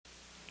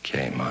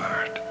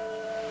Kmart.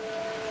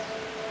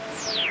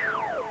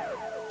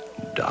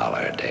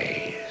 Dollar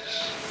days.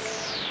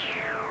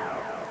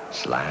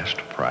 Slashed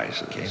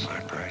prices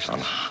Kmart prices on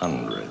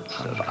hundreds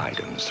of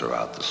items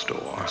throughout the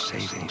store. Our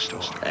savings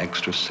store.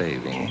 Extra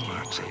savings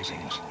Kmart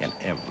savings. in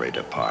every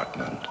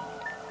department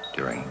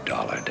during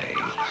dollar days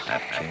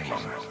at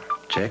Kmart.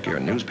 Check your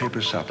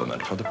newspaper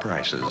supplement for the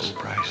prices.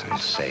 Low prices. And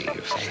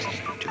save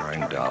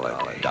during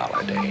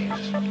dollar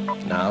days.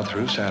 Now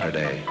through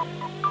Saturday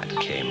at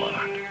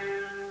Kmart.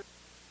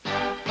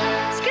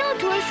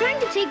 Skeletor's trying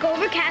to take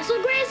over Castle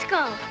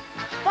Grayskull.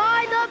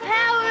 By the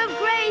power of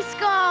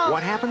Grayskull!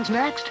 What happens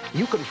next?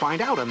 You can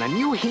find out on the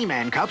new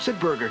He-Man Cups at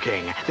Burger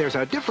King. There's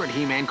a different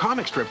He-Man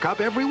comic strip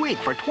cup every week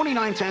for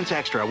 29 cents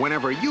extra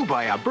whenever you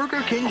buy a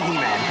Burger King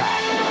He-Man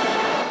pack.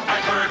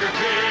 At Burger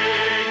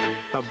King!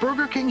 The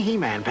Burger King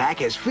He-Man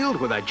pack is filled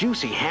with a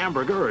juicy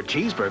hamburger or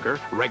cheeseburger,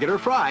 regular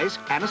fries,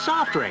 and a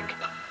soft drink.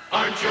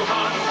 Aren't you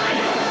hungry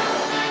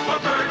for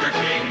Burger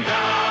King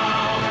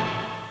now?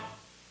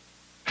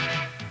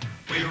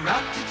 We're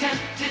out to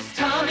tempt his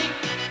tummy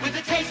with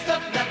a taste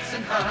of nuts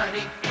and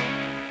honey.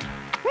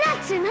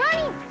 Nuts and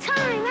honey?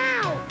 Time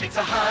out! It's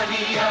a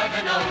honey of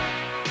an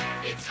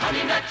oat. It's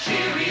Honey Nut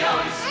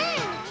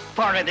Cheerios.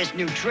 Part of this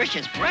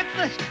nutritious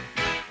breakfast.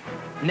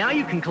 Now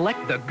you can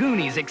collect the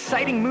Goonies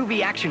exciting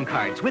movie action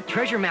cards with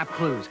treasure map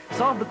clues.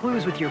 Solve the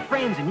clues with your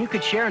friends and you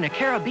could share in a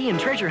Caribbean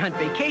treasure hunt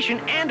vacation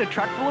and a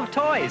truck full of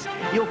toys.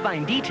 You'll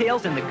find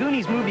details in the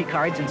Goonies movie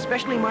cards in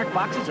specially marked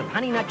boxes of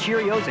Honey Nut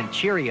Cheerios and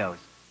Cheerios.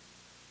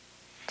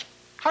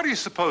 How do you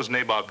suppose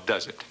Nabob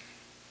does it?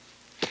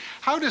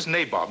 How does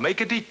Nabob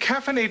make a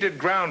decaffeinated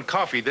ground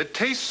coffee that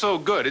tastes so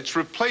good it's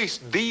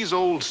replaced these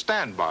old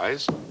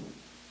standbys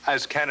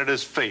as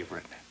Canada's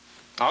favorite?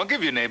 I'll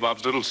give you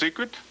Nabob's little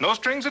secret. No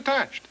strings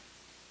attached.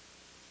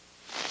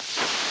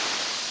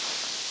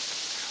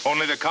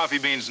 Only the coffee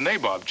beans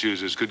Nabob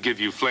chooses could give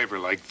you flavor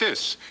like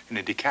this in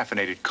a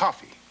decaffeinated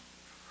coffee.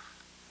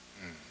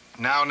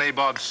 Now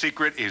Nabob's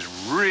secret is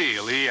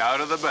really out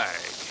of the bag.